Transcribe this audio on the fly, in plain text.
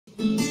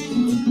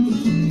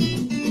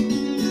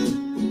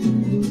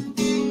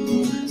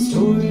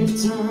Story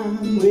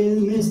time with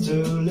Mr.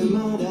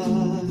 Lamada.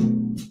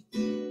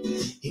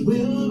 He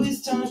will be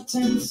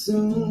starting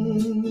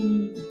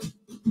soon.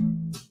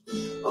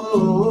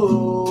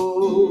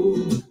 Oh,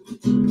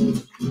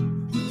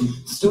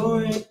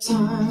 story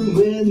time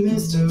with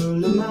Mr.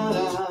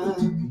 Lamada,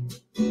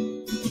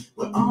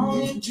 where all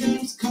your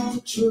dreams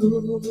come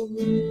true.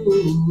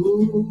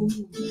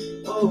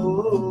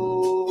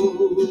 Oh,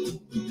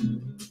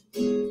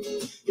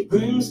 he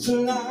brings to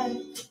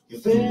life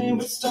your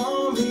favorite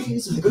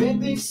stories with a great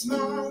big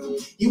smile.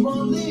 You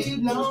won't leave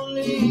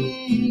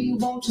lonely,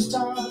 won't you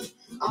start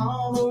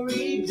all the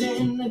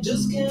reading? I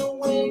just can't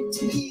wait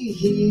to be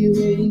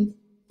hearing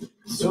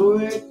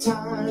story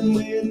time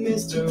with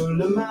Mr.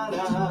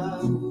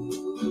 Lamada.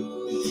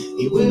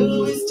 He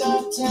will be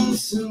starting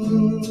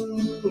soon.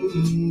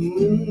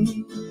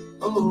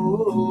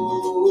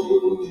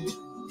 Oh,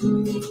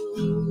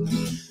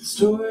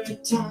 story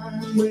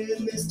time with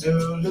Mr.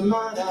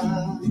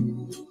 Lamada,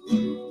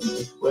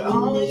 where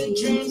all your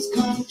dreams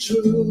come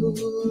true.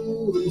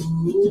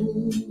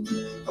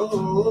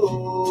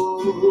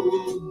 Oh,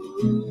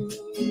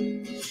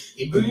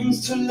 he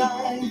brings to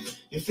life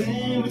your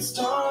favorite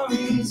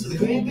stories with a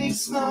great big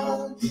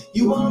smile.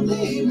 You won't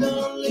leave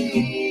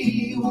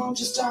lonely, won't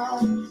you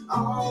start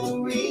all the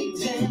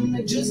reading?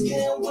 I just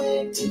can't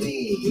wait to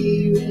be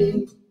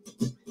hearing.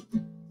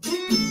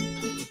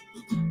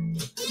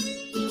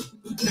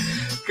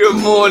 Good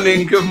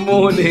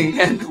morning,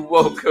 and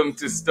welcome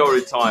to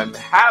Storytime.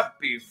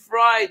 Happy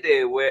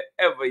Friday,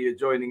 wherever you're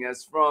joining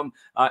us from.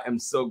 I am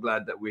so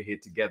glad that we're here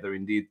together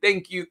indeed.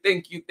 Thank you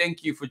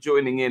for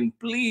joining in.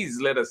 Please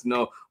let us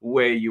know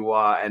where you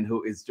are and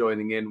who is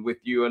joining in with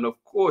you. And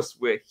of course,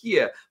 we're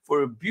here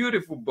for a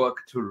beautiful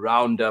book to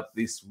round up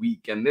this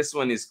week. And this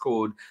one is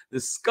called The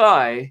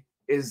Sky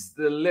is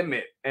the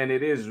Limit, and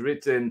it is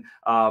written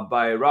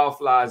by Ralph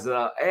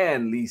LAZAR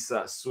and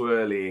Lisa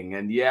Swirling.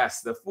 And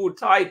yes, the full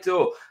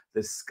title,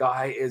 The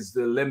Sky is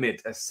the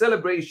Limit, a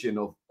celebration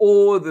of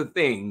all the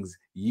things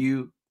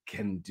you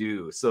can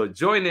do. So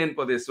join in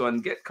for this one.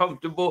 Get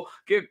comfortable,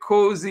 get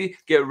cozy,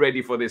 get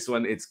ready for this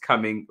one. It's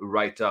coming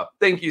right up.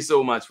 Thank you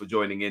so much for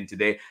joining in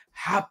today.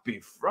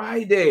 Happy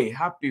Friday.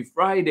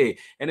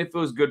 And it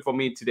feels good for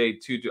me today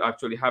too to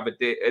actually have a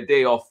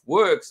day off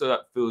work, so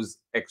that feels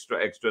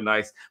extra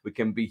nice. We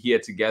can be here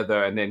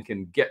together and then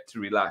can get to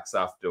relax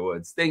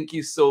afterwards. Thank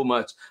you so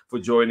much for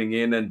joining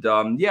in. And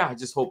I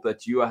just hope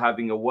that you are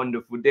having a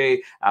wonderful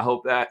day. I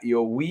hope that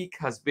your week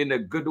has been a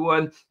good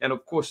one. And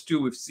of course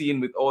too, we've seen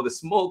with all the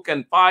smoke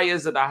and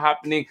fires that are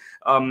happening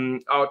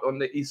out on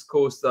the East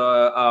Coast,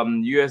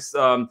 US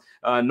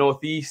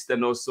Northeast,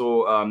 and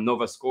also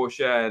Nova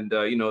Scotia, and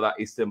that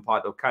eastern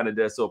part of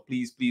Canada. So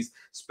please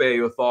spare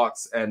your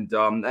thoughts, and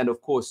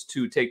of course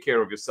to take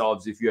care of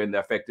yourselves if you're in the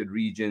affected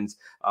regions.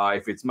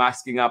 If it's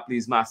masking up,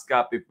 please mask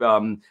up. If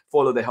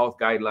follow the health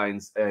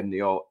guidelines in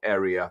your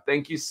area.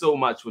 Thank you so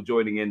much for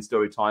joining in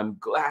Storytime.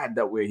 Glad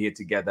that we're here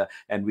together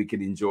and we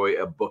can enjoy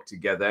a book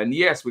together. And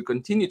yes, we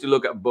continue to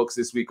look at books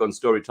this week on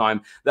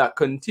Storytime that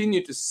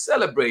continue to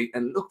celebrate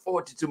and look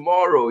forward to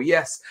tomorrow.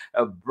 Yes,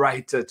 a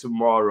brighter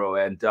tomorrow.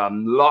 And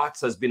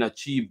lots has been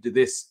achieved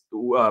this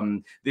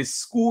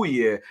school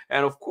year,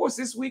 and of course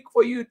this week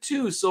for you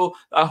too. So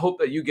I hope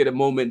that you get a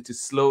moment to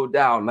slow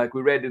down, like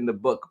we read in the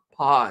book.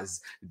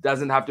 Pause. It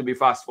doesn't have to be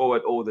fast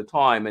forward all the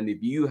time, and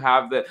if you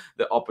have the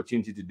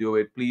opportunity to do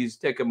it, please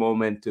take a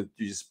moment to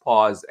just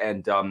pause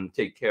and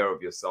take care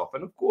of yourself.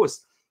 And of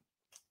course,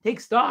 take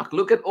stock.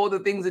 Look at all the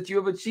things that you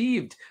have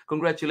achieved.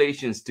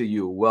 Congratulations to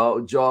you.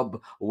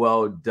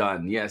 Well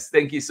done. Yes,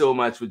 thank you so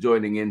much for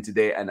joining in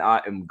today, and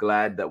I am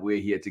glad that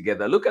we're here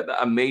together. Look at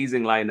the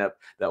amazing lineup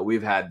that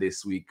we've had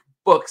this week.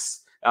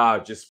 Books.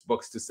 Just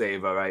books to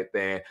savor right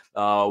there.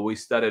 We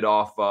started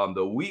off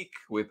the week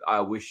with I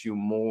Wish You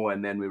More,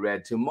 and then we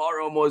read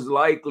Tomorrow Most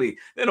Likely.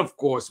 Then, of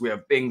course, we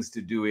have Things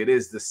to Do. It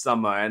is the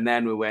summer. And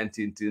then we went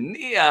into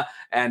Nia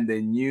and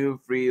the new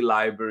free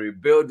library.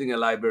 Building a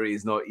library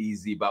is not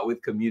easy, but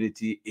with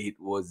community, it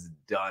was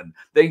done.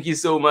 Thank you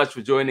so much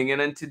for joining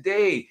in. And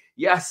today,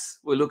 yes,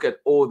 we look at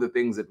all the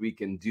things that we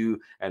can do,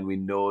 and we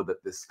know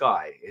that the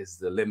sky is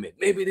the limit.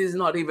 Maybe it is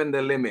not even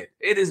the limit.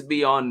 It is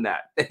beyond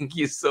that. Thank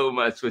you so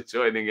much for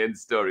joining in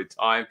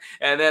Storytime.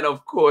 And then,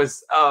 of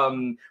course,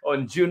 on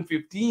June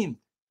 15th,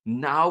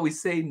 now we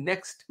say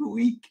next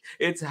week,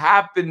 it's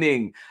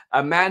happening.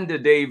 Amanda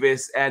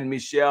Davis and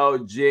Michelle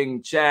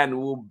Jing Chan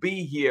will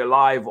be here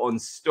live on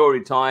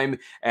Storytime,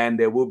 and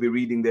they will be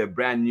reading their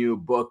brand new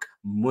book,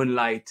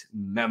 Moonlight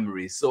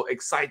Memories. So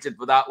excited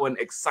for that one.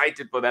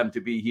 Excited for them to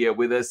be here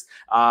with us.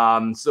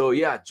 So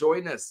yeah,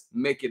 join us.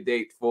 Make a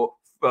date for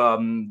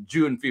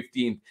June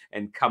 15th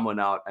and come on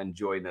out and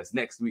join us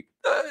next week,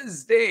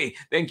 Thursday.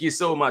 Thank you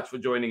so much for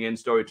joining in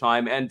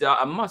Storytime. And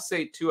I must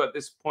say too at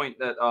this point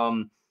that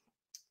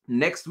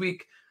next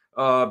week,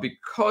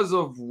 because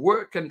of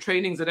work and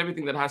trainings and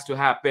everything that has to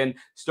happen,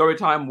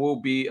 Storytime will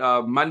be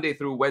Monday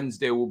through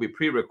Wednesday will be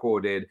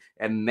pre-recorded,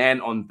 and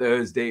then on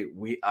Thursday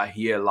we are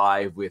here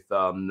live with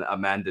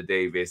Amanda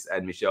Davis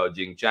and Michelle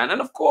Jing Chan,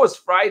 and of course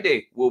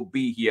Friday will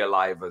be here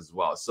live as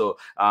well. So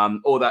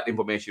all that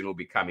information will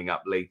be coming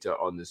up later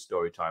on the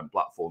Storytime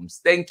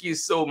platforms. Thank you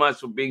so much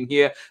for being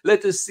here.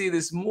 Let us see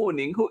this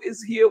morning who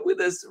is here with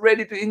us,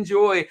 ready to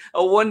enjoy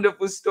a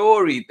wonderful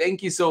story.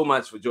 Thank you so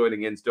much for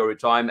joining in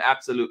Storytime.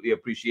 Absolutely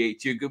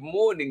appreciate you. Good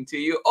morning to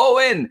you,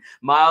 Owen.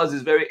 Miles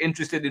is very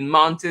interested in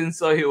mountains,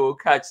 so he will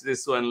catch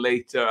this one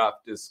later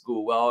after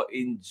school. Well,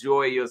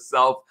 enjoy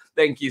yourself.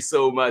 Thank you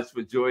so much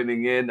for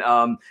joining in.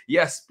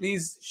 Yes,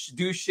 please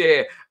do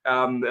share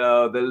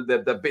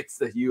the bits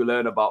that you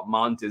learn about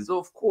mountains.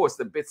 Of course,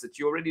 the bits that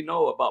you already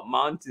know about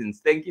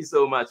mountains. Thank you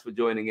so much for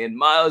joining in.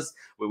 Miles,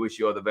 we wish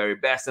you all the very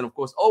best. And of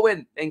course,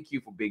 Owen, thank you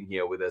for being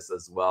here with us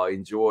as well.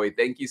 Enjoy.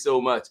 Thank you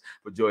so much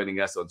for joining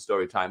us on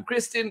Storytime.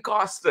 Christine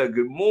Costa,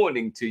 good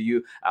morning to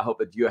you. I hope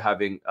that you're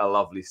having a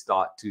lovely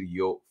start to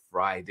your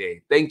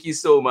Friday. Thank you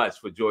so much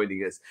for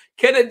joining us.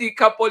 Kennedy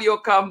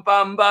Kapolio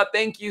Kampamba,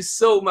 thank you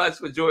so much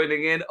for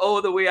joining in all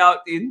the way out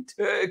in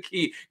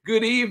Turkey.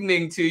 Good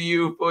evening to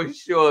you for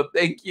sure.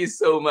 Thank you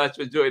so much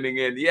for joining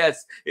in.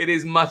 Yes, it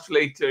is much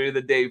later in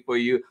the day for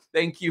you.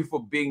 Thank you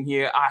for being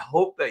here. I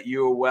hope that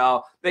you're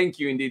well. Thank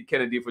you indeed,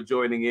 Kennedy, for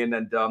joining in.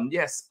 And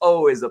yes,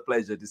 always a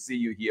pleasure to see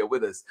you here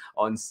with us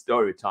on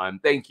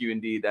Storytime. Thank you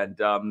indeed.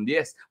 And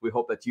yes, we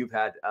hope that you've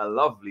had a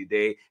lovely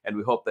day, and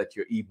we hope that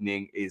your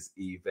evening is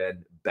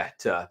even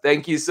better.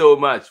 Thank you so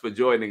much for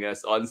joining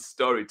us on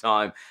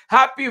Storytime.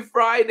 Happy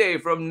Friday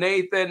from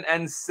Nathan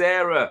and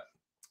Sarah.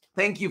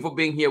 Thank you for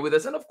being here with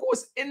us. And of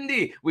course,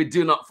 Indy, we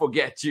do not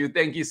forget you.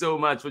 Thank you so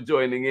much for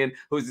joining in,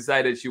 who's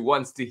decided she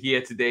wants to hear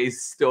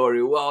today's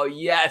story. Well,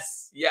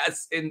 yes,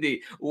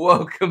 Indy,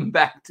 welcome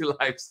back to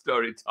Life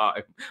Story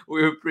Time.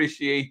 We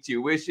appreciate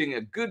you. Wishing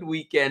a good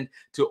weekend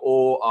to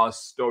all our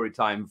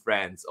Storytime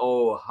friends.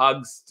 Oh,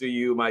 hugs to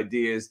you, my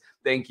dears.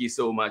 Thank you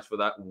so much for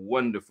that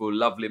wonderful,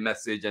 lovely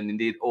message, and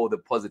indeed all the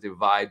positive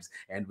vibes.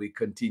 And we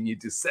continue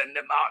to send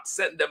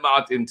them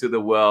out into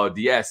the world.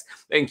 Yes,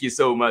 thank you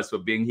so much for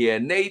being here.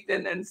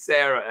 Nathan and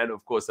Sarah, and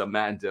of course,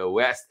 Amanda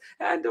West,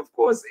 and of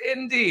course,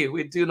 Indy.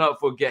 We do not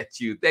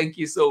forget you. Thank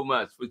you so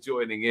much for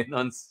joining in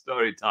on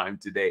Storytime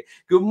today.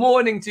 Good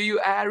morning to you,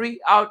 Ari,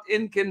 out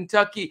in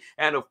Kentucky.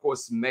 And of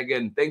course,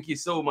 Megan, thank you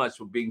so much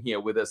for being here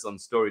with us on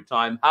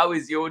Storytime. How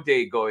is your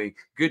day going?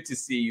 Good to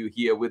see you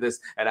here with us.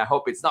 And I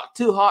hope it's not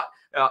too hot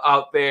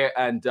out there,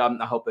 and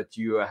I hope that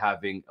you are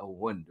having a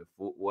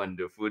wonderful,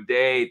 wonderful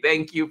day.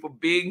 Thank you for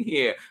being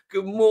here.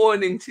 Good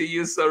morning to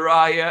you,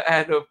 Soraya,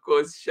 and of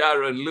course,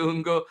 Sharon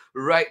Lungo,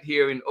 right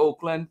here in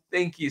Oakland.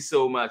 Thank you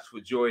so much for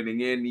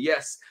joining in.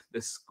 Yes,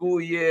 the school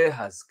year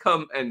has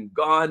come and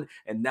gone,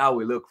 and now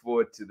we look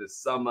forward to the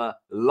summer.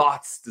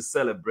 Lots to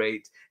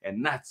celebrate,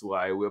 and that's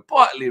why we're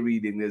partly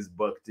reading this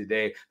book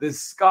today. The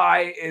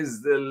Sky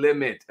is the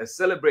Limit, a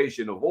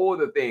celebration of all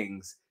the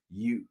things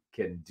you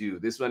can do.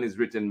 This one is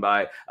written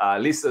by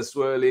Lisa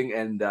Swerling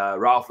and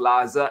Ralph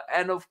Lazar.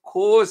 And of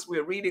course,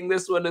 we're reading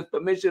this one with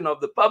permission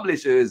of the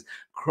publishers,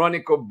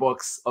 Chronicle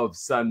Books of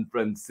San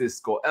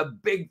Francisco. A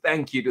big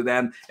thank you to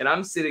them. And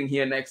I'm sitting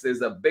here next.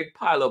 There's a big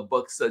pile of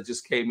books that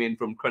just came in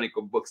from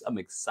Chronicle Books. I'm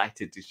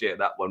excited to share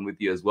that one with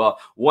you as well.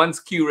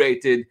 Once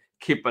curated,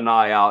 keep an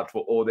eye out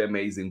for all the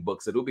amazing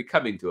books that will be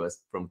coming to us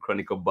from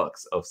Chronicle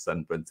Books of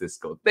San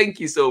Francisco. Thank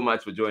you so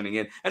much for joining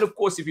in. And of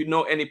course, if you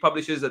know any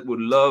publishers that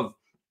would love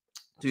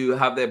to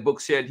have their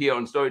books shared here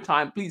on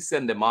Storytime, please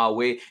send them our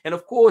way. And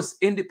of course,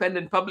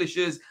 independent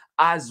publishers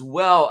as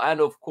well.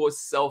 And of course,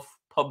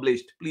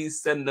 self-published,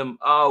 please send them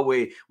our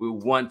way. We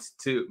want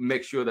to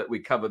make sure that we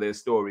cover their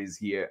stories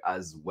here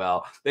as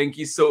well. Thank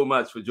you so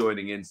much for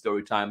joining in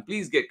Storytime.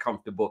 Please get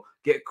comfortable,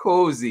 get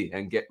cozy,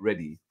 and get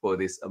ready for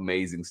this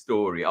amazing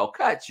story. I'll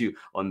catch you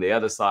on the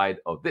other side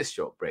of this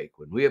short break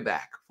when we're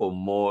back for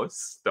more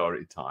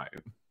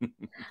Storytime.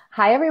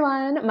 Hi,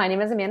 everyone. My name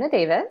is Amanda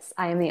Davis.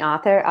 I am the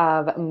author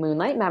of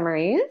Moonlight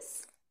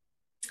Memories.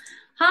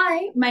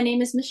 Hi, my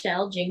name is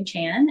Michelle Jing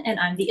Chan, and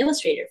I'm the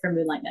illustrator for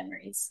Moonlight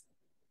Memories.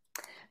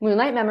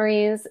 Moonlight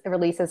Memories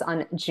releases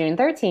on June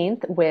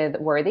 13th with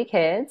Worthy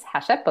Kids,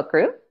 # book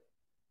group.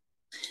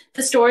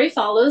 The story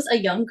follows a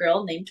young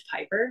girl named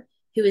Piper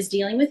who is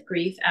dealing with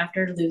grief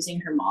after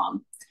losing her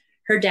mom.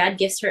 Her dad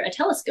gifts her a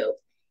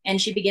telescope,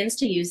 and she begins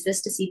to use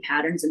this to see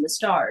patterns in the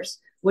stars,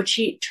 which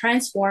she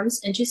transforms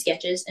into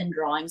sketches and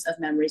drawings of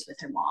memories with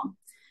her mom.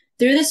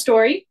 Through the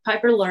story,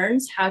 Piper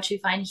learns how to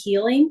find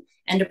healing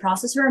and to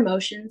process her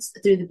emotions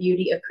through the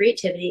beauty of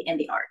creativity and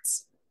the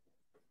arts.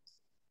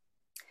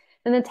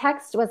 And the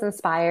text was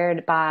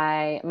inspired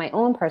by my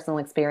own personal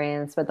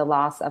experience with the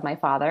loss of my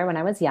father when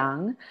I was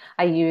young.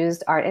 I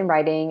used art and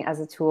writing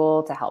as a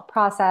tool to help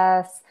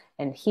process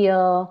and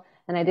heal.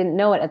 And I didn't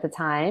know it at the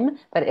time,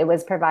 but it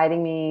was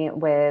providing me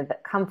with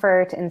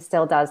comfort, and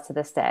still does to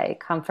this day,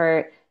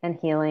 comfort and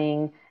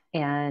healing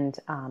and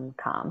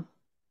calm.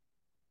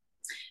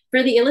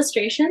 For the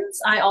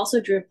illustrations, I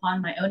also drew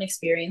upon my own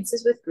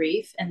experiences with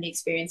grief and the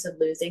experience of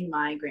losing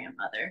my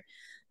grandmother.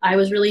 I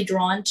was really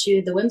drawn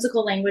to the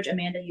whimsical language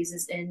Amanda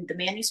uses in the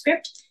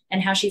manuscript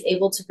and how she's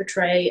able to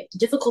portray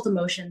difficult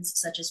emotions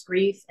such as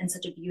grief in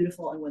such a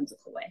beautiful and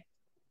whimsical way.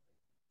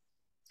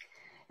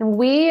 And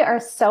we are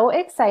so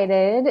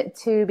excited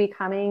to be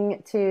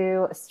coming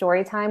to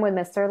Storytime with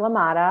Mr.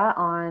 LaMotta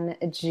on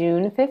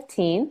June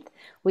 15th.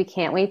 We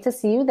can't wait to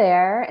see you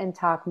there and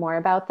talk more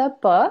about the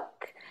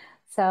book.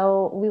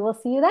 So we will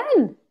see you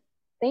then.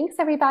 Thanks,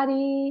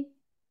 everybody.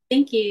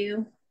 Thank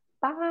you.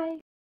 Bye.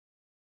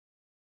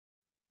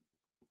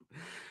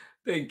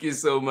 Thank you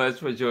so much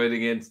for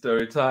joining in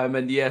Storytime.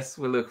 And yes,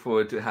 we look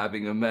forward to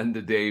having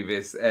Amanda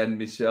Davis and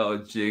Michelle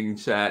Jing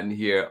Chan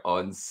here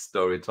on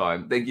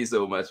Storytime. Thank you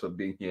so much for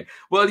being here.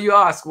 Well, you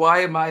ask,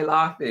 why am I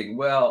laughing?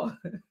 Well,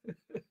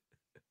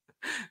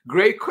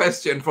 great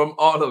question from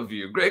all of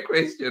you. Great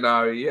question,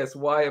 Ari. Yes,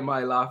 why am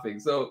I laughing?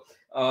 So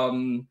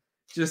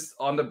just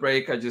on the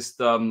break, I just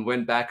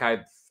went back.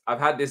 I've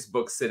had this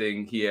book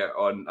sitting here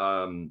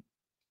on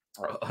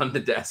the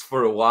desk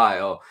for a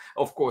while.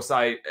 Of course,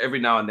 every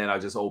now and then I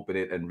just open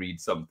it and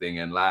read something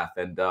and laugh.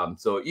 And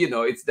so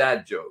it's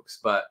dad jokes,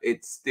 but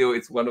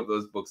it's one of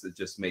those books that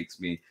just makes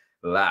me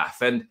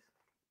laugh. And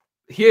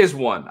here's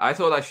one. I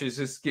thought I should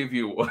just give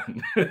you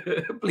one.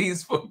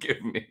 Please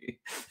forgive me,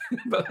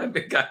 but I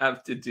think I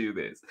have to do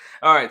this.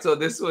 All right. So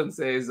this one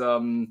says,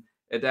 a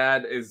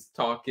dad is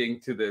talking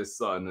to their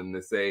son, and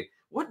they say,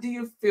 "What do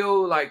you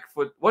feel like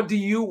what do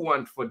you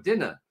want for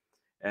dinner?"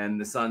 And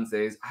the son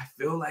says, "I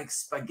feel like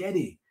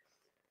spaghetti."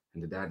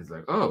 And the dad is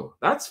like, "Oh,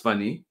 that's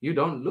funny. You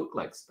don't look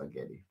like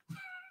spaghetti."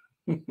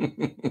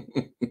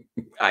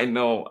 I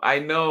know,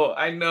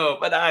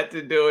 but I had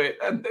to do it.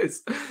 And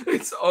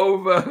it's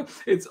over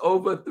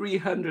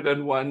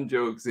 301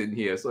 jokes in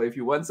here. So if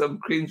you want some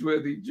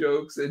cringeworthy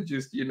jokes and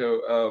just,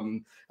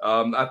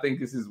 I think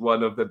this is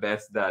one of the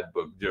best dad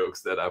book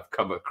jokes that I've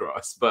come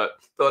across,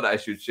 but thought I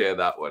should share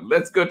that one.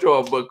 Let's go to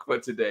our book for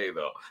today,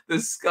 though. The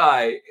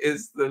Sky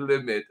is the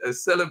Limit, a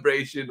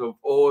celebration of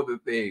all the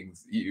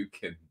things you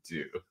can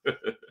do.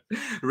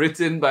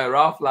 Written by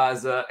Ralph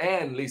LAZAR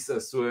and Lisa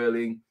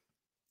Swerling.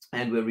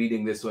 And we're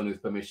reading this one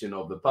with permission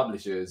of the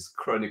publishers,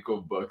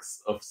 Chronicle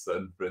Books of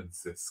San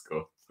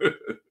Francisco.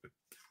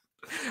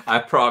 I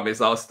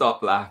promise I'll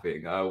stop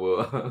laughing. I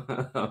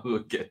will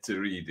get to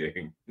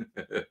reading.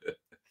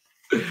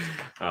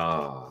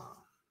 The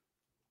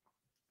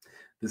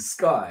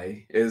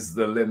Sky is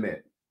the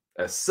Limit,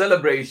 a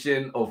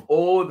celebration of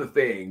all the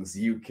things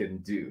you can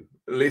do.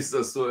 Lisa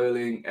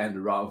Swerling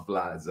and Ralph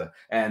LAZAR,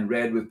 and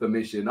read with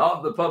permission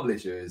of the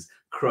publishers,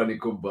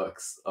 Chronicle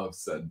Books of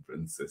San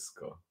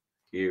Francisco.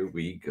 Here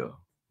we go.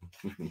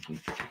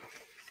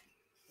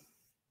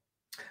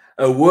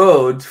 A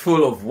world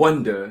full of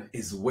wonder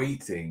is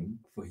waiting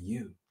for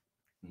you.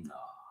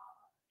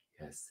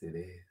 Yes, it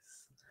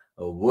is.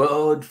 A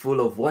world full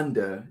of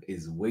wonder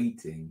is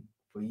waiting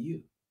for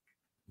you.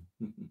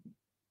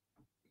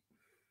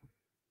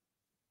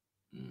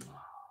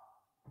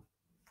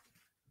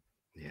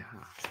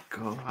 Yeah,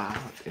 go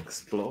out,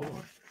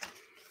 explore.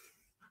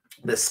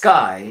 The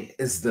sky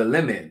is the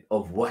limit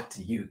of what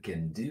you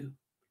can do.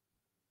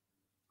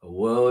 A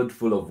world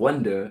full of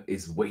wonder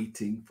is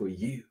waiting for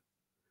you.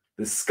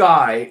 The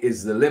sky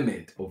is the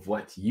limit of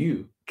what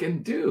you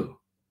can do.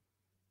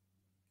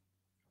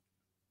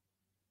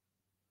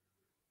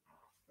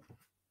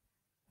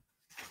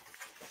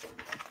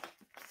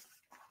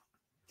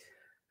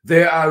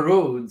 There are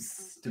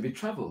roads to be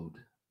traveled.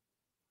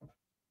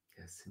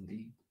 Yes,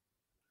 indeed.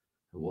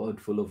 A world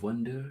full of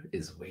wonder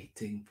is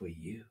waiting for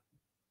you.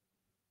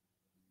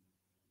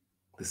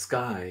 The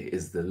sky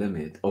is the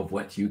limit of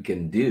what you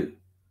can do.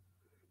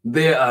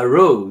 There are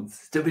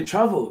roads to be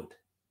traveled.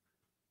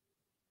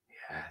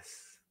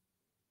 Yes.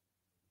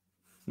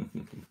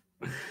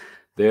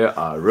 There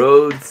are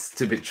roads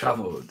to be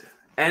traveled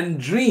and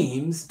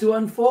dreams to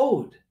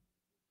unfold.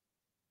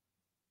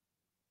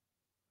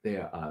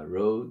 There are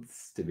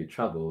roads to be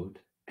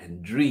traveled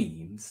and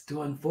dreams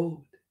to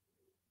unfold.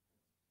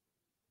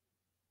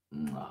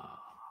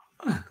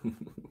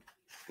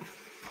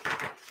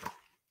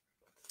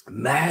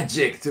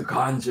 Magic to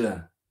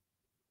conjure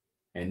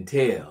and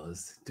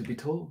tales to be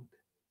told.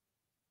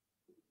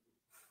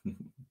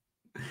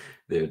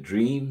 There are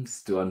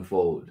dreams to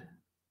unfold,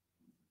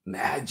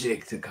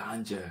 magic to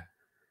conjure,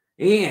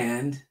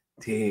 and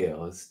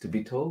tales to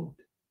be told.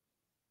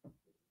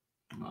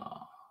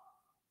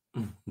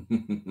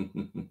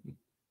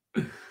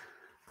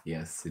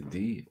 Yes,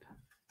 indeed.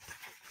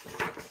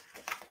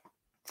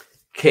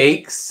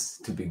 Cakes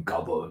to be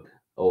gobbled.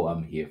 Oh,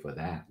 I'm here for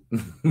that.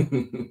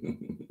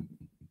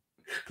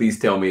 Please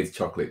tell me it's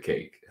chocolate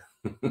cake.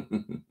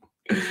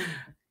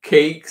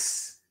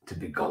 Cakes to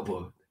be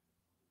gobbled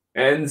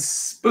and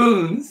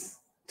spoons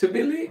to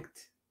be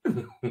licked.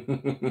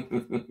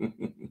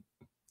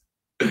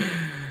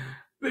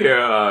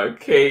 There are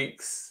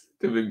cakes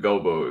to be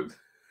gobbled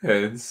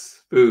and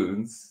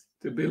spoons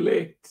to be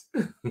licked.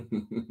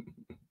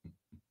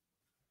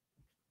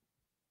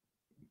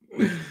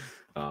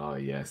 Oh,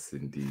 yes,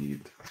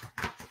 indeed.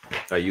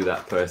 Are you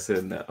that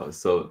person that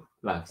also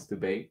loves to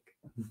bake?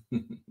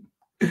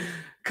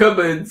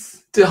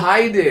 Cupboards to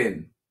hide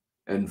in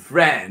and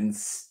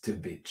friends to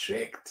be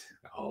tricked.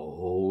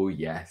 Oh,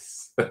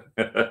 yes.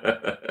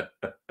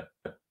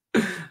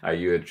 Are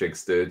you a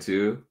trickster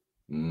too?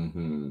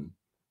 Mm-hmm.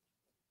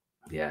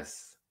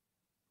 Yes.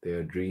 There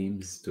are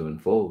dreams to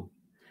unfold,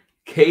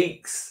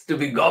 cakes to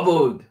be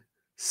gobbled,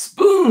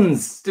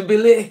 spoons to be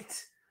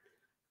licked,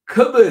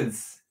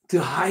 cupboards to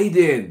hide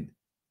in,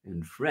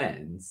 and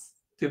friends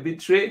to be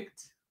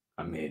tricked.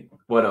 I mean,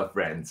 what are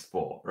friends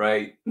for,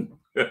 right?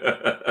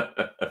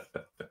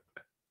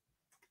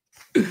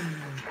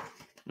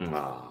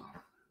 Aw.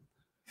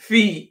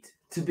 Feet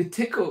to be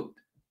tickled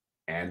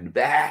and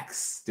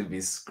backs to be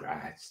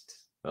scratched.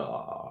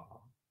 Aw.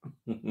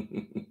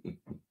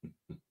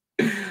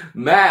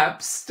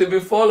 Maps to be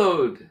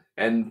followed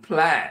and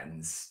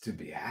plans to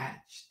be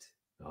hatched.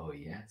 Oh,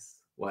 yes.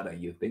 What are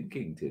you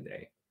thinking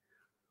today?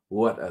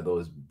 What are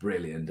those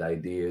brilliant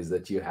ideas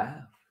that you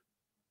have?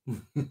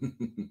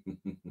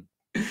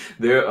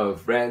 There are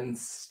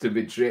friends to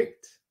be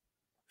tricked,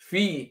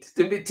 feet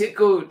to be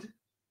tickled,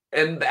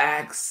 and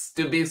backs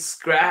to be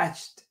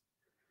scratched,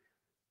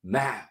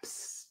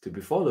 maps to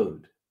be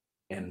followed,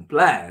 and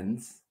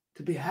plans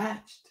to be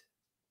hatched.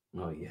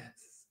 Oh,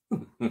 yes.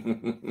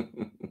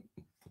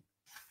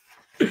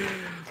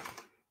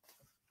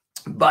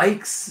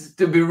 Bikes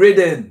to be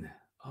ridden.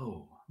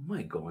 Oh, I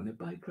might go on a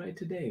bike ride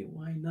today.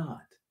 Why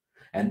not?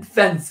 And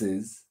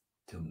fences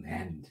to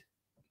mend.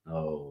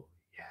 Oh,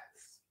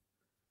 yes.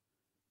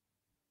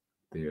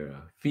 There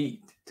are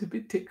feet to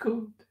be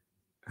tickled,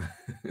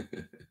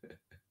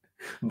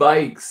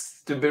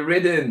 bikes to be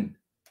ridden,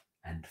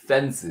 and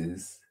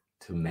fences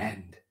to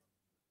mend.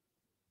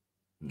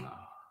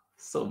 Oh,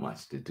 so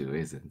much to do,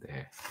 isn't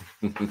there?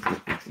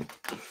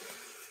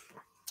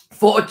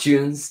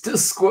 Fortunes to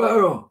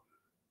squirrel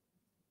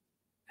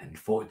and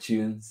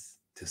fortunes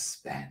to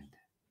spend.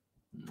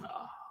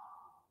 Oh.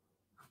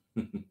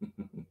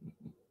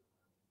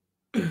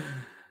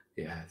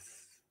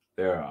 Yes,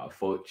 there are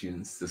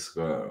fortunes to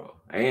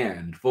squirrel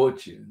and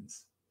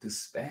fortunes to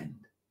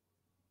spend.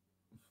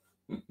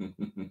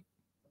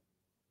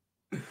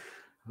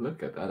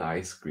 Look at that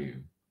ice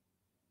cream.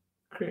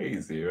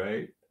 Crazy,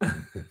 right?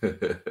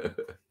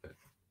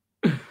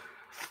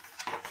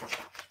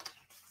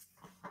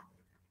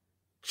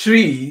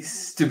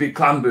 Trees to be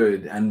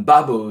clambered and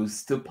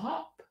bubbles to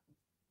pop.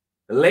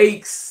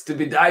 Lakes to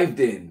be dived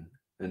in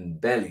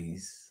and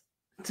bellies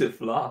to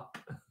flop.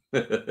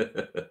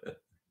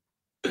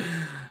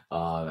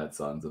 Oh, that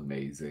sounds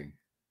amazing.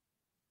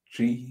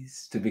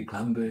 Trees to be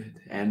clambered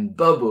and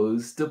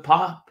bubbles to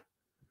pop.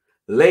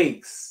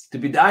 Lakes to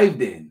be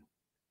dived in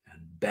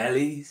and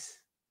bellies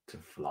to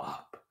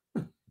flop.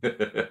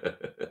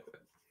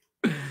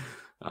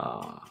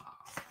 Ah.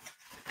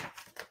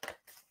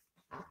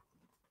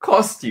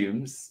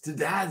 Costumes to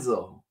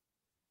dazzle.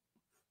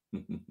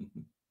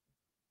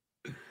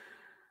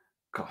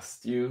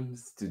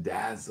 Costumes to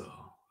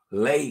dazzle.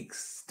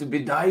 Lakes to be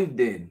dived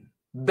in.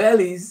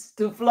 Bellies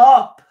to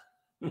flop.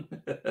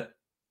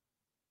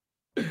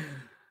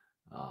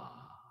 Ah.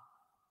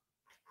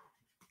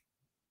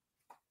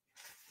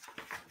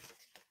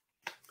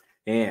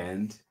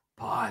 And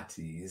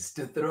parties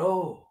to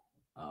throw.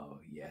 Oh,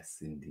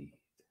 yes, indeed.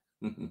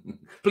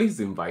 Please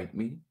invite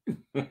me.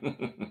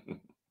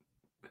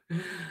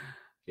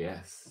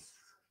 Yes,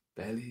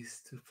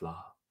 bellies to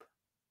flop,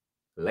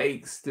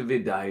 lakes to be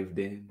dived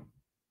in,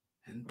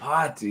 and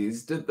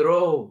parties to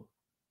throw.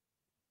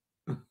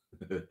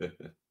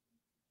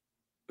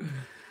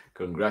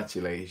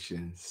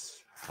 Congratulations.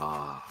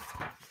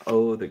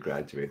 Oh, the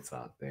graduates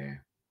out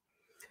there.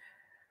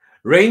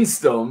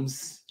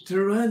 Rainstorms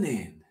to run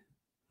in.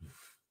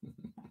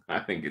 I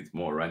think it's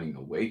more running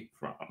away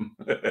from.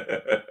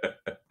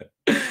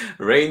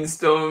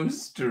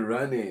 Rainstorms to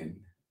run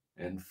in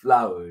and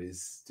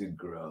flowers to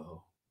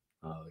grow.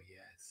 Oh,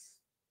 yes.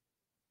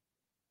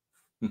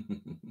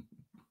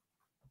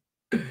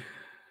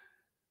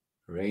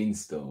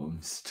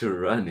 Rainstorms to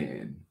run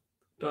in.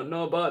 Don't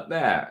know about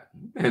that.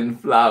 And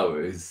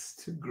flowers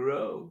to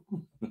grow.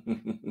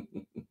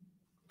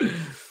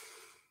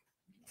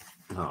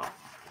 Oh.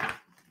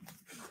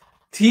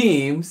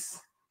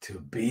 Teams to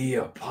be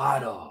a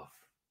part of.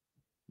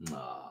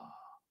 Oh.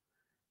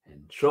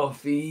 And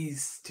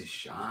trophies to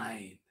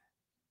shine.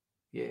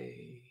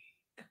 Yay.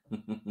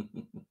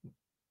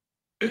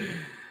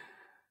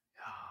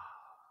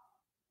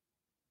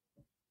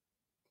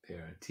 There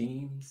are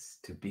teams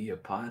to be a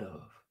part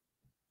of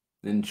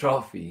and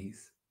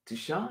trophies to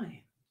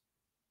shine.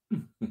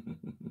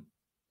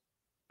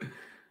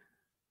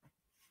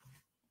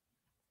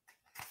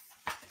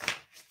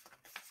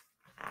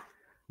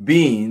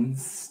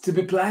 Beans to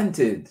be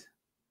planted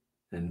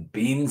and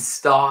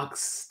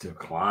beanstalks to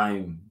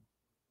climb.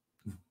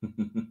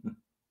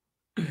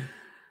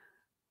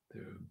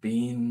 There are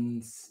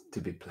beans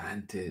to be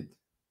planted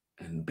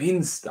and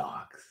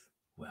beanstalks,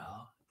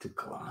 well, to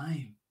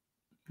climb.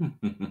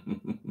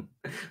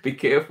 Be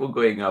careful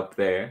going up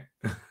there.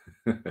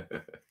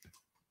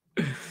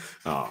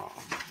 Oh.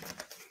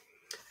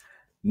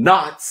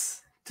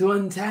 Knots to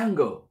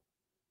untangle,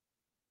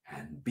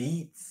 and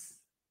beats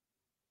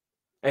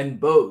and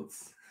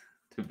boats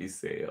to be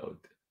sailed.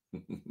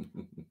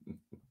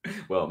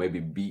 Well, maybe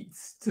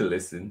beats to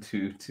listen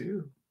to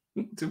too,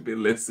 to be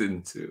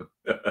listened to.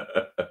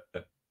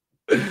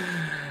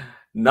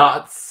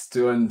 Knots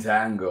to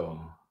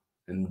untangle,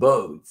 and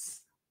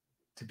boats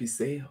to be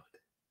sailed.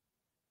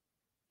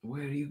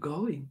 Where are you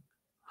going?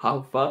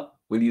 How far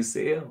will you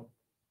sail?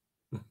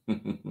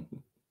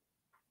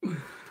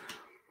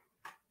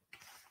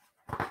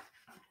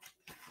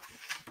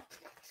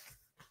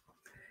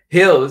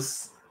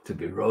 Hills to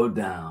be rode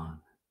down.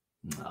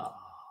 Oh.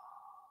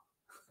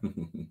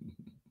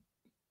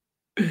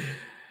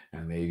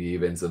 And maybe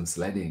even some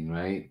sledding,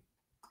 right?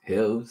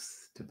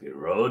 Hills to be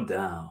rode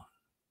down.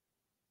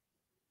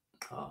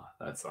 Oh,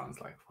 that sounds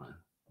like fun.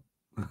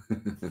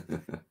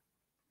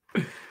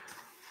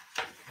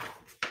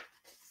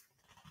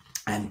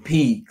 And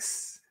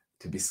peaks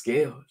to be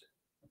scaled.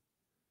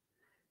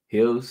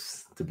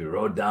 Hills to be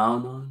rode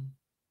down on,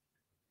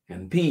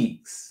 and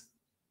peaks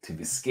to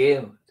be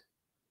scaled.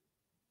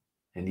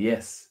 And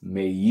yes,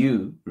 may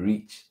you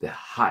reach the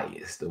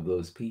highest of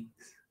those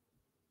peaks.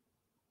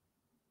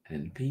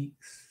 And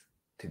peaks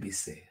to be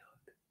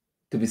sailed,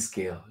 to be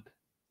scaled.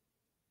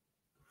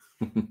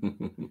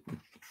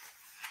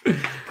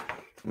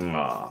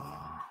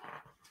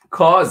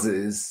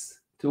 Causes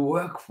to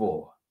work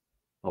for.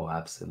 Oh,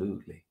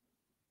 absolutely.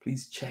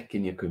 Please check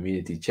in your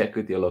community, check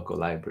with your local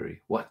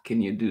library. What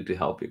can you do to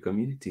help your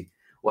community?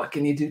 What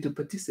can you do to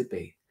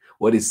participate?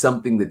 What is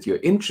something that you're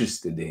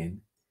interested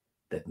in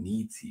that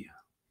needs you?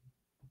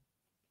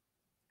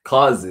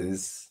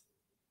 Causes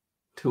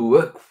to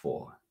work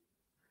for,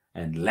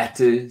 and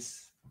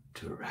letters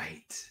to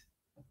write.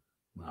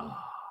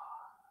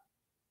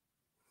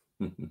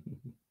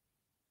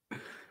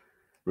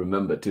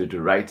 Remember to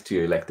write to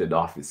your elected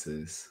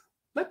officers.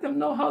 Let them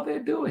know how they're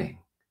doing.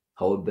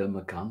 Hold them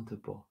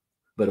accountable.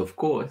 But of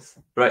course,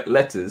 write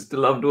letters to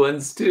loved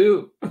ones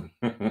too.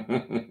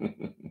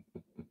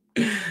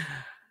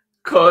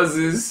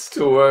 Causes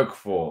to work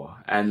for,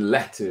 and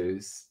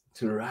letters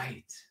to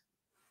write.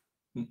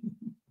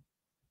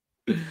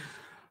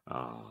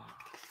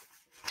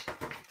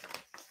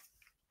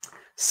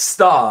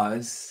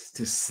 Stars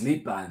to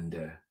sleep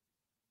under,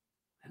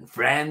 and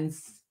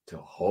friends to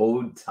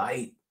hold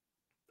tight.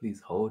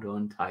 Please hold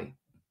on tight.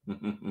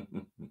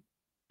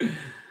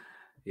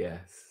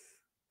 Yes,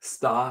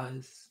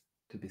 stars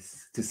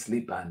to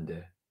sleep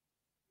under,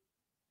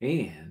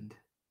 and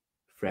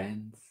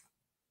friends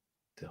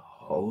to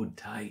hold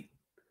tight.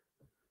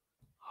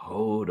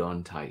 Hold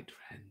on tight,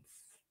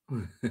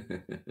 friends.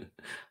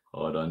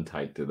 Hold on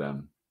tight to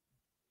them.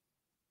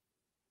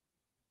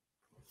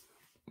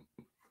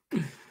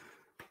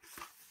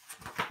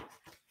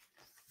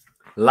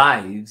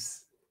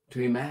 Lives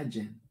to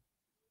imagine,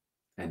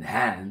 and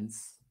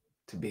hands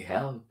to be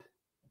held.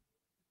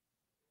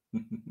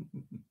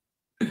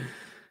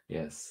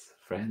 Yes,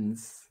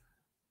 friends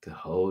to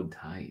hold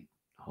tight,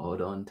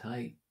 hold on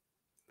tight.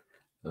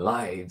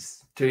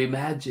 Lives to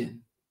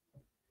imagine,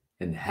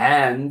 and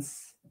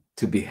hands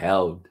to be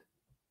held.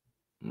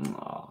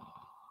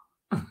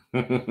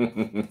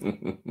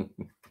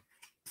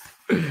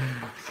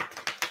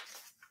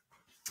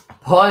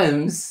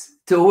 Poems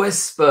to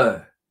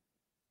whisper,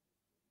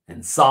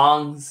 and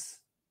songs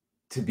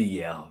to be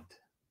yelled.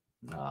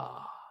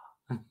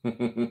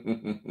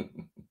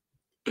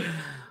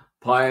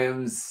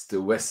 Poems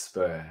to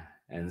whisper,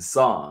 and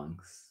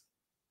songs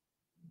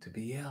to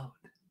be yelled.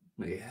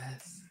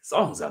 Yes,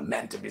 songs are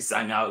meant to be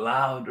sung out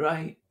loud,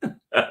 right?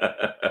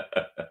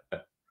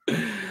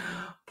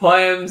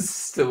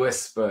 Poems to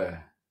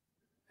whisper,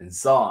 and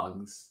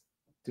songs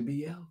to be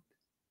yelled.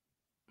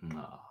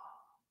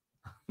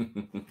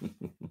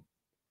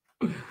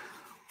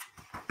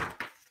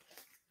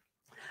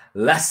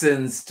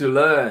 Lessons to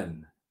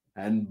learn,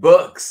 and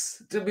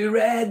books to be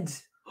read.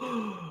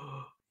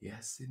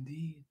 Yes,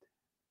 indeed.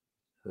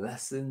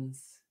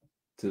 Lessons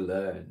to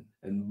learn,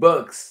 and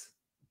books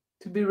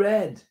to be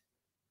read,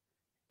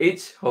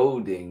 each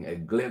holding a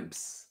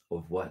glimpse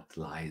of what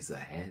lies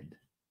ahead.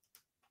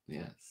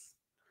 Yes.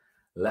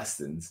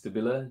 Lessons to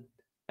be learned,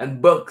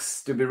 and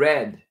books to be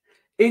read,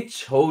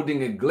 each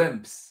holding a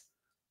glimpse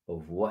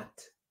of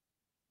what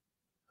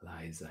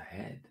lies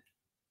ahead.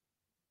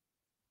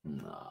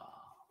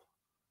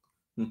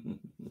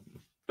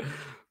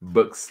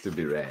 Books to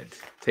be read.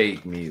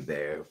 Take me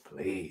there,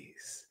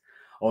 please.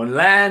 On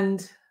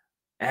land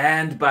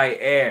and by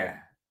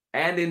air,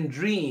 and in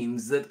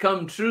dreams that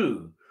come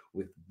true,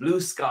 with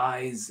blue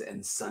skies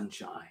and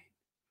sunshine.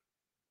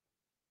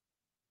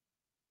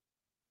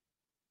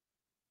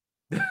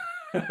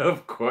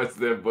 Of course,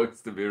 there are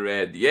books to be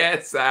read.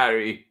 Yes,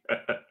 Harry.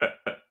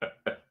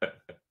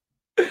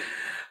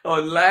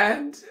 On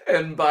land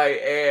and by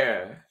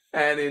air,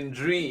 and in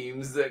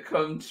dreams that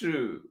come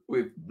true,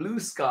 with blue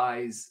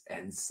skies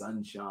and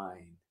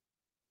sunshine.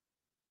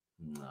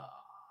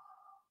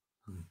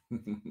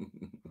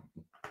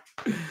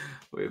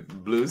 with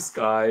blue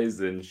skies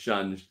and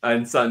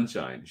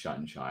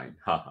sunshine.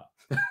 Haha.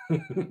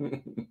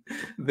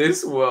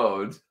 This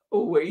world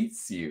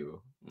awaits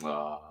you.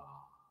 Ah,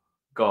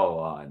 go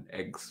on,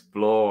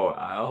 explore.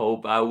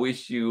 I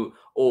wish you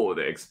all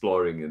the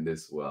exploring in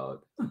this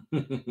world.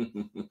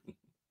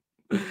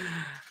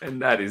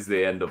 And that is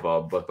the end of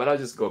our book. But I'll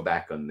just go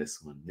back on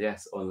this one.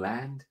 Yes, on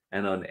land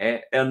and on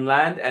air, on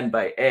land and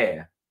by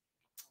air,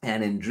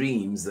 and in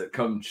dreams that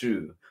come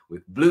true,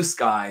 with blue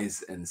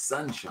skies and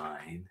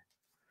sunshine.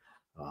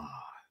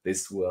 Ah,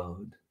 this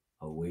world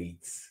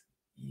awaits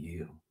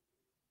you.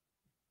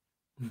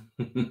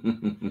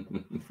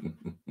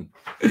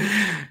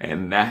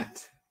 And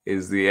that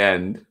is the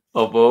end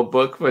of our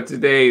book for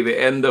today,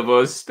 the end of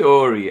our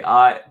story.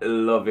 I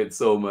love it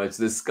so much.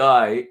 The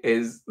sky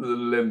is the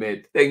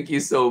limit. Thank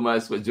you so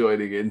much for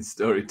joining in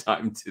story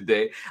time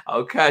today.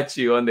 I'll catch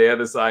you on the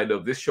other side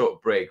of this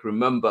short break.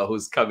 Remember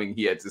who's coming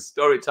here to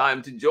story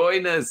time to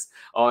join us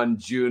on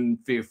June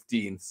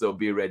 15th. So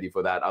be ready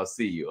for that. I'll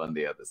see you on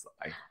the other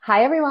side.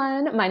 Hi,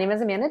 everyone. My name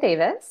is Amanda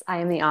Davis. I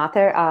am the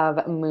author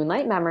of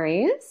Moonlight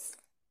Memories.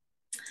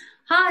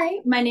 Hi,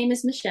 my name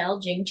is Michelle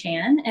Jing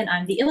Chan, and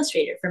I'm the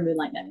illustrator for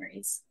Moonlight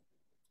Memories.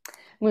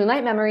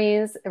 Moonlight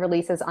Memories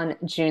releases on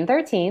June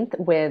 13th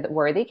with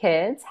Worthy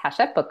Kids,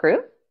 # book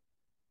group.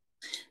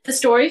 The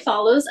story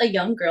follows a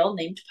young girl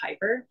named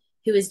Piper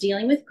who is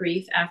dealing with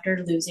grief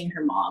after losing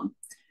her mom.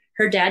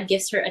 Her dad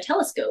gifts her a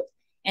telescope,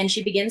 and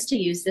she begins to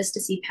use this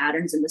to see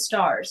patterns in the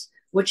stars,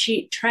 which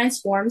she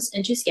transforms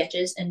into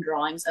sketches and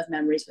drawings of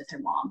memories with her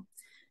mom.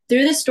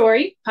 Through this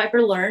story,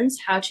 Piper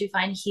learns how to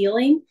find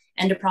healing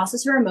and to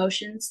process her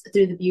emotions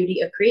through the beauty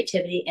of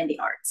creativity and the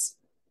arts.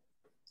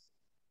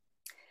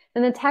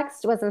 And the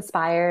text was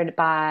inspired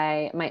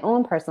by my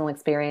own personal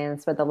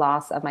experience with the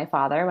loss of my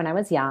father when I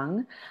was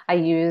young. I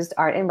used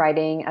art and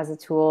writing as a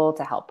tool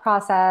to help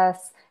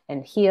process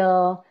and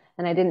heal.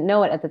 And I didn't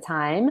know it at the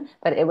time,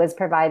 but it was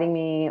providing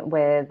me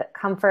with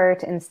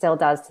comfort and still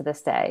does to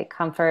this day,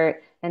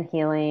 comfort and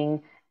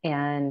healing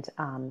and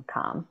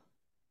calm.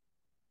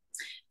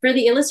 For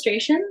the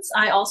illustrations,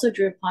 I also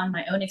drew upon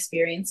my own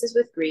experiences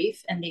with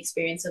grief and the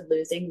experience of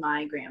losing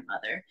my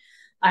grandmother.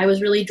 I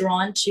was really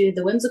drawn to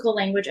the whimsical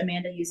language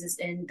Amanda uses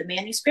in the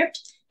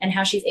manuscript and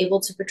how she's able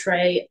to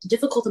portray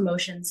difficult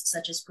emotions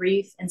such as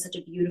grief in such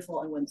a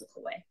beautiful and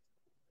whimsical way.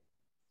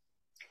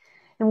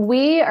 And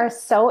we are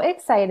so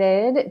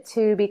excited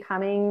to be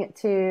coming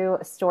to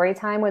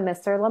Storytime with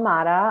Mr.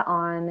 Lamada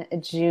on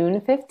June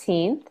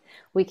 15th.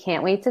 We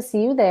can't wait to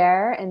see you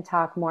there and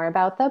talk more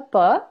about the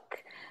book.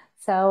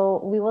 So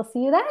we will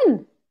see you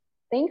then.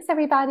 Thanks,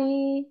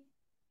 everybody.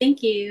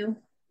 Thank you.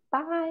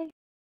 Bye.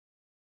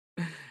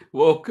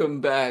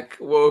 Welcome back.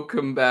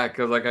 Welcome back.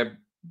 I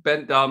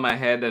bent down my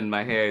head and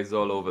my hair is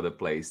all over the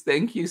place.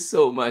 Thank you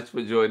so much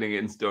for joining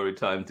in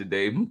Storytime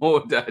today.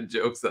 More dad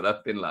jokes that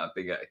I've been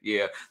laughing at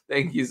here.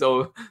 Thank you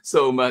so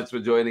much for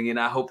joining in.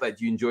 I hope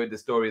that you enjoyed the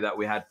story that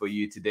we had for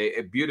you today.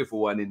 A beautiful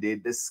one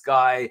indeed. The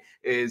sky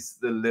is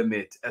the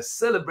limit. A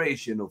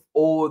celebration of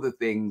all the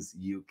things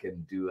you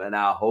can do. And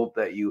I hope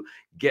that you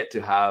get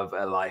to have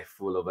a life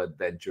full of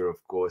adventure,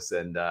 of course,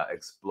 and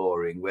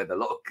exploring, whether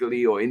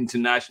locally or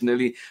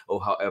internationally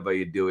or however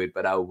you do it.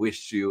 But I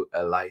wish you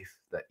a life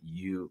that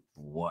you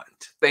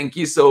want. Thank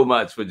you so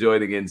much for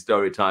joining in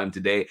Storytime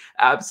today.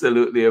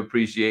 Absolutely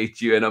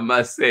appreciate you. And I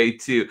must say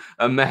to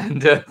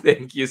Amanda,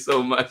 thank you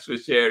so much for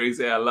sharing.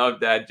 I love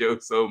dad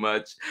jokes so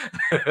much.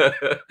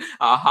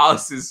 Our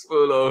house is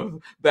full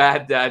of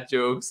bad dad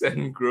jokes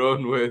and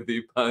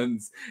grown-worthy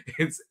puns.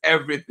 It's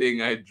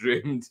everything I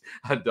dreamed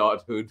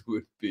adulthood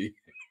would be.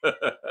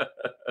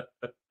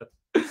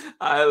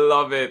 I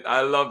love it.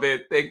 I love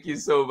it. Thank you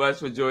so much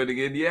for joining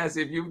in. Yes,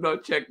 if you've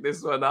not checked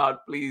this one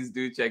out, please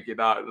do check it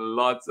out.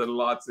 Lots and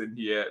lots in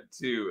here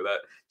too. That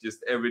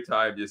just every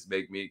time just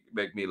make me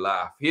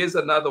laugh. Here's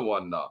another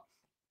one now.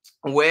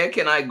 Where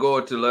can I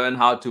go to learn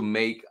how to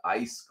make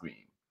ice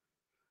cream?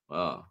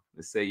 Well,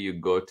 let's say you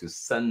go to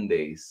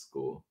Sunday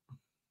school.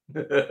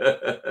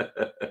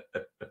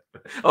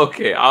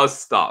 Okay, I'll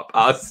stop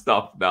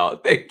now.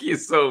 Thank you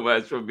so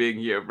much for being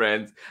here,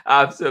 friends.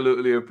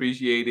 Absolutely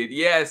appreciate it.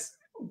 Yes,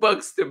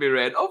 books to be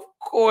read. Of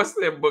course,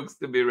 there are books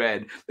to be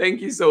read.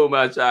 Thank you so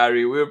much,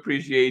 Ari. We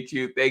appreciate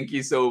you. Thank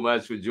you so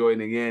much for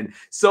joining in.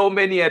 So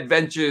many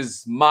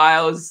adventures.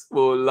 Miles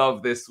will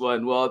love this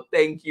one. Well,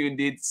 thank you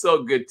indeed.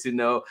 So good to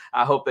know.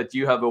 I hope that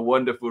you have a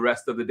wonderful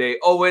rest of the day.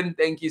 Owen,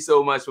 thank you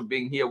so much for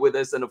being here with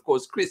us. And of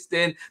course,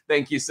 Kristen,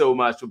 thank you so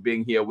much for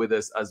being here with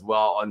us as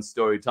well on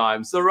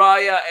Storytime.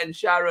 Soraya and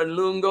Sharon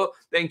Lungo,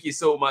 thank you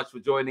so much for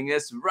joining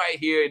us right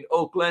here in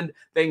Oakland.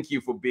 Thank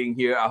you for being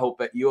here. I hope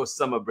that your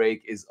summer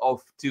break is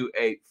off to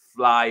a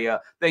flyer.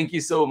 Thank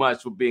you so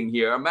much for being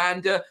here.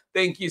 Amanda,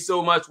 Thank you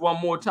so much one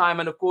more time.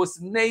 And of course,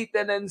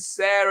 Nathan and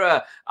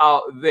Sarah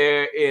out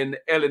there in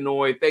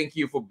Illinois, thank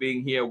you for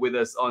being here with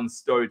us on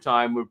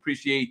Storytime. We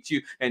appreciate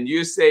you. And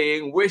you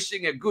saying,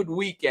 wishing a good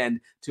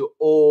weekend to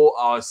all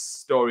our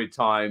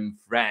Storytime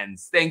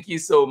friends. Thank you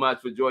so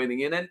much for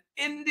joining in. And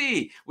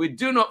Indy, we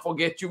do not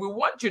forget you. We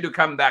want you to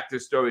come back to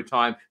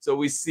Storytime. So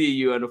we see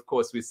you. And of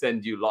course, we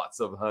send you lots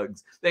of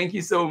hugs. Thank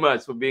you so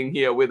much for being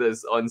here with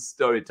us on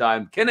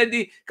Storytime.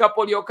 Kennedy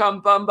Kapolyo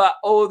Kampamba,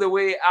 all the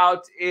way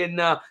out in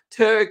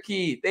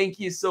Turkey. Thank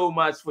you so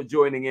much for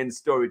joining in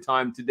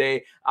Storytime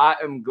today. I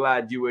am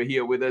glad you were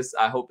here with us.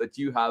 I hope that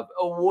you have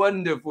a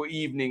wonderful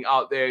evening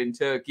out there in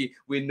Turkey.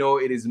 We know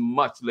it is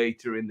much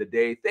later in the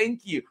day.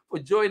 Thank you for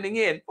joining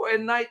in for a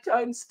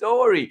nighttime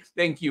story.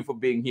 Thank you for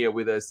being here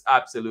with us.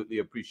 Absolutely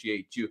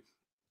appreciate you.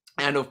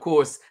 And of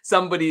course,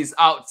 somebody's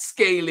out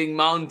scaling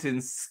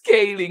mountains,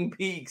 scaling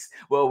peaks.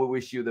 Well, we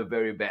wish you the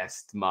very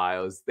best,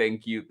 Miles.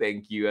 Thank you,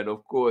 thank you. And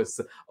of course,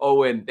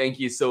 Owen, thank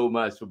you so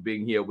much for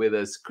being here with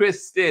us.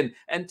 Kristen,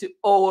 and to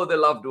all the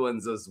loved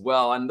ones as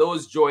well. And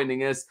those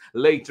joining us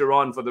later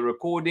on for the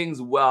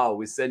recordings, well,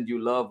 we send you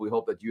love. We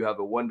hope that you have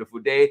a wonderful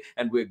day.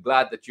 And we're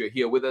glad that you're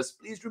here with us.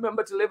 Please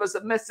remember to leave us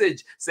a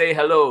message. Say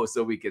hello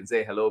so we can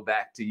say hello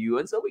back to you.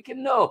 And so we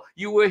can know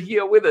you were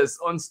here with us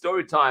on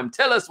Storytime.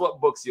 Tell us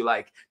what books you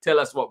like. Tell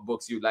us what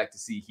books you'd like to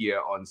see here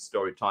on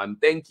Storytime.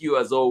 Thank you,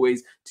 as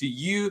always, to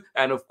you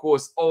and, of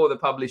course, all the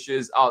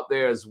publishers out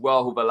there as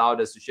well who've allowed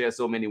us to share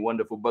so many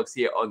wonderful books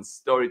here on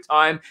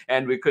Storytime.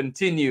 And we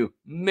continue.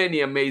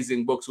 Many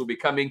amazing books will be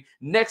coming.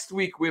 Next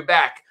week, we're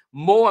back.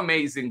 More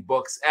amazing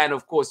books. And,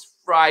 of course,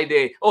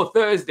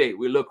 Thursday,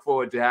 we look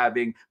forward to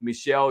having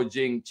Michelle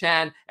Jing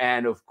Chan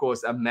and, of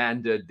course,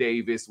 Amanda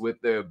Davis with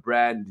their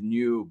brand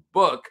new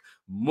book,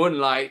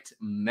 Moonlight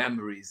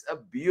Memories. A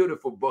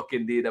beautiful book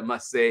indeed, I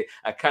must say.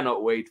 I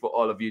cannot wait for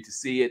all of you to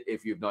see it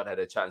if you've not had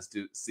a chance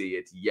to see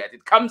it yet.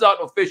 It comes out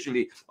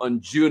officially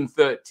on June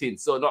 13th,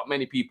 so not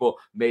many people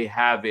may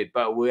have it,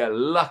 but we're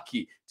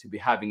lucky to be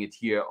having it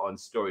here on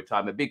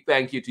Storytime. A big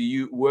thank you to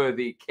you,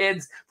 worthy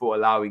kids, for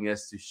allowing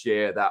us to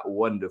share that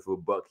wonderful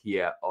book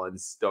here on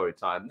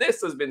Storytime.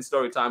 This has been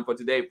Storytime for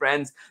today,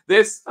 friends.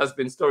 This has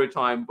been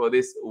Storytime for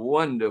this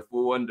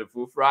wonderful,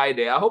 wonderful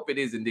Friday. I hope it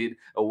is indeed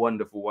a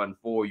wonderful one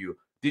for you.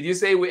 Did you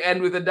say we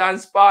end with a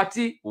dance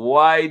party?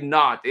 Why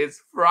not?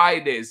 It's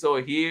Friday,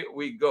 so here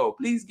we go.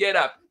 Please get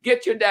up,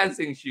 get your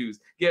dancing shoes,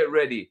 get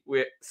ready.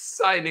 We're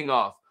signing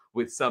off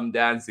with some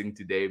dancing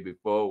today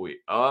before we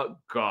are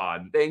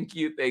gone. Thank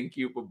you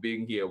for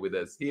being here with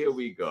us. Here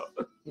we go.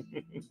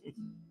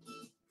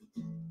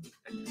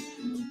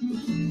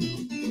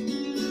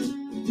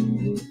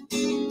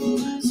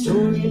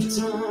 Story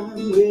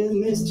time with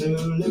Mr.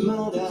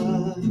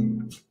 Limada.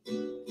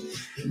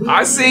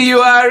 I see you,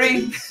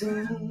 Ari.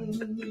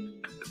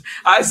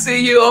 I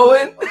see you,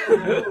 Owen.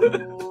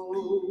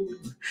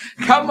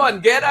 Come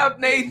on, get up,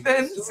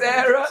 Nathan,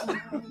 Sarah.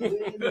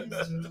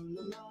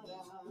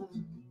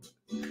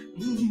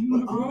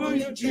 All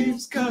your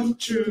dreams come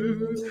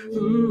true.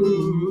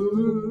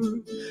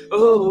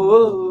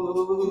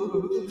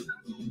 Oh,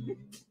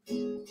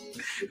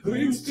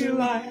 brings to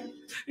life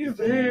your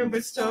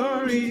favorite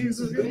stories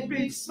with a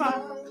big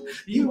smile.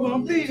 You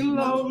won't be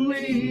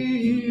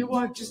lonely.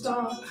 Watch you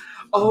start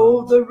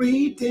all the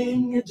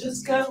reading. You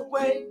just can't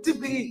wait to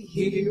be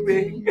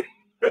hearing.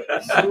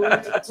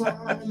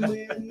 Storytime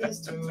with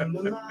Mr.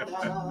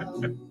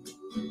 Lamada.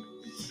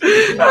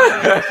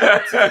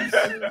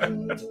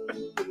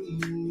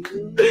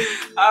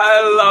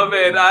 I love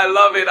it. I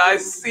love it. I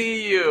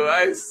see you.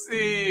 I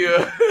see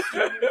you.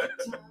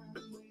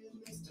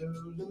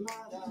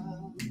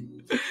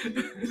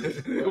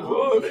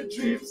 All the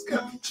dreams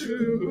come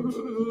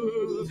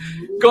true.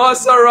 Go,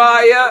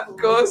 Soraya.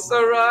 Go,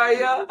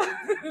 Soraya.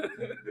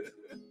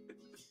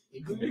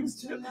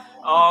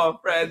 Oh,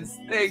 friends,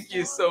 thank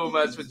you so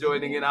much for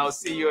joining in. I'll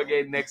see you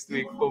again next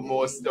week for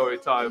more story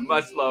time.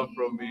 Much love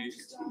from me.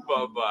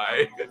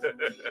 Bye-bye.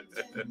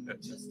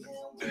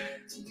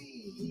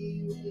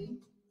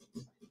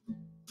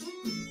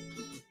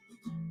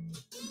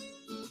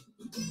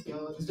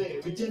 Yours is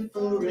very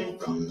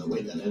different from the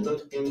way that I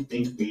look and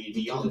think. Read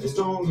me all of the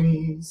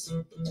stories.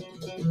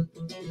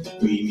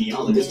 Read me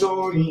all of the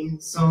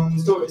stories. Some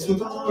stories from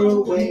far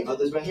away,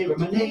 others right here in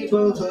my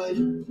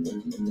neighborhood.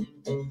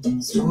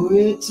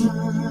 Story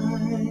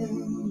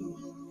time.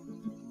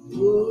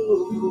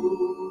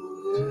 Ooh.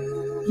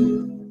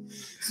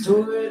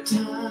 Story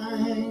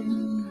time.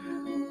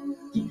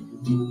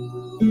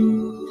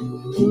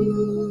 Ooh.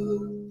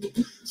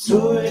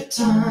 Story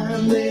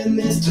time with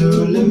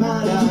Mr.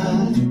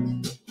 Limada.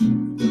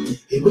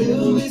 It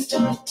will be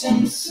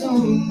starting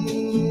soon.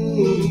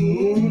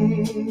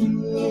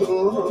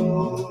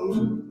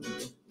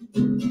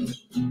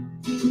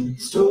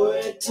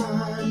 Story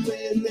time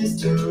with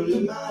Mr.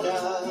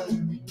 Limada,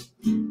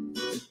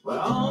 where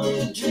all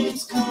your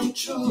dreams come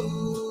true.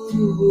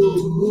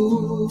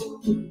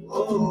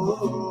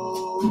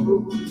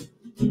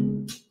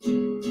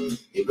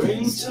 He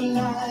brings to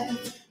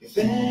life your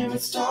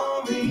favorite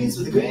stories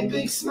with a great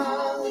big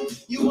smile.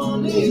 You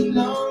won't live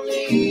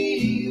lonely.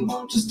 lonely.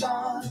 Won't you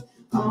start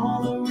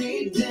all the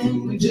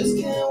reading? We just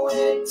can't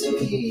wait to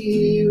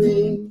hear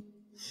it.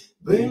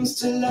 Brings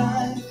to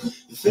life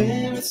your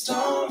favorite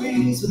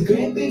stories with a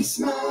great big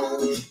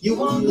smile. You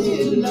won't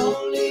live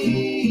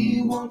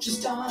lonely. Won't you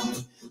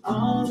start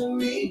all the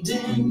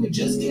reading? We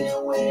just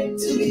can't wait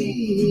to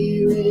hear